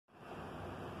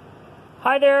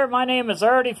Hi there, my name is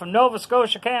Ardie from Nova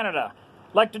Scotia, Canada.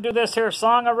 I'd like to do this here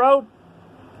song I wrote,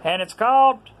 and it's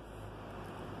called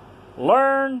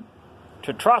Learn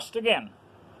to Trust Again.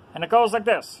 And it goes like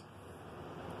this.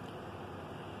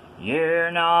 You're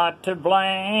not to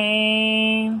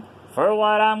blame for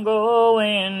what I'm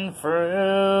going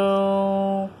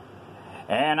through,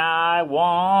 and I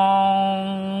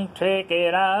won't take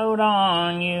it out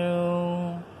on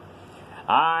you.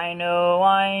 I know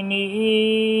I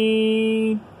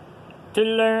need to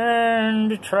learn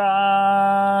to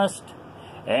trust,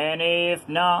 and if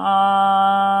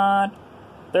not,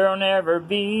 there'll never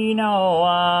be no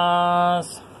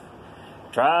us.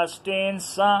 Trusting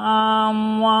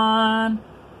someone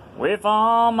with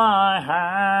all my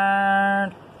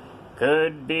heart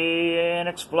could be an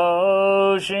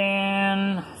explosion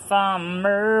from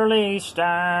early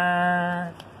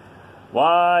start.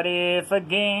 What if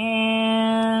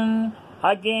again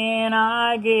I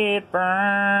get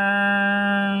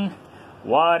burned?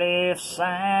 What if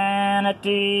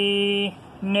sanity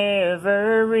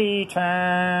never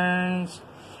returns?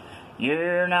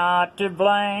 You're not to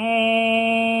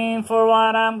blame for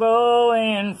what I'm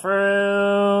going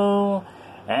through,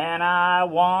 and I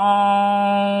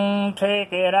won't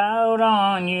take it out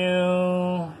on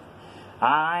you.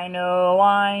 I know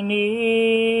I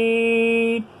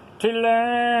need to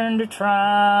learn to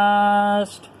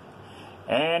trust,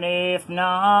 and if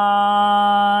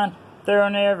not, there'll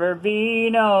never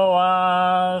be no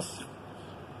us.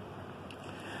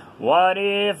 What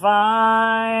if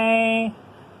I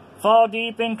fall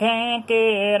deep and can't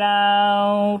get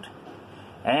out,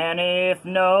 and if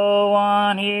no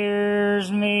one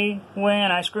hears me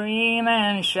when I scream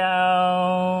and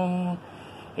shout?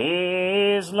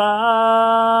 Is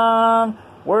love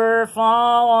worth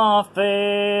all of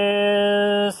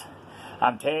this?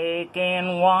 I'm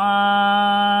taking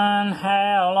one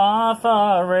hell of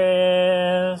a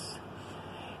risk.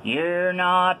 You're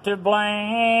not to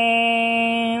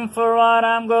blame for what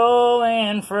I'm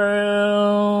going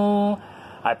through.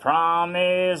 I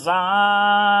promise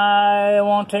I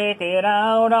won't take it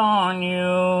out on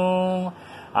you.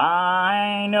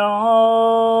 I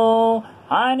know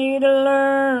I need to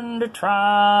learn to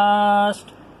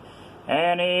trust,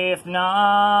 and if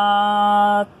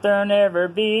not, there'll never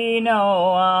be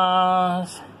no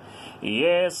us.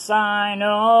 Yes, I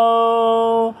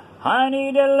know I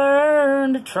need to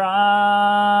learn to trust,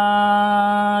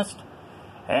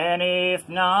 and if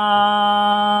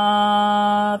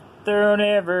not, there'll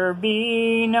never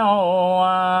be no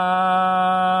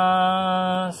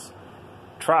us.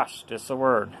 Trust is the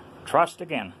word. Trust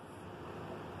again.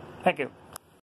 Thank you.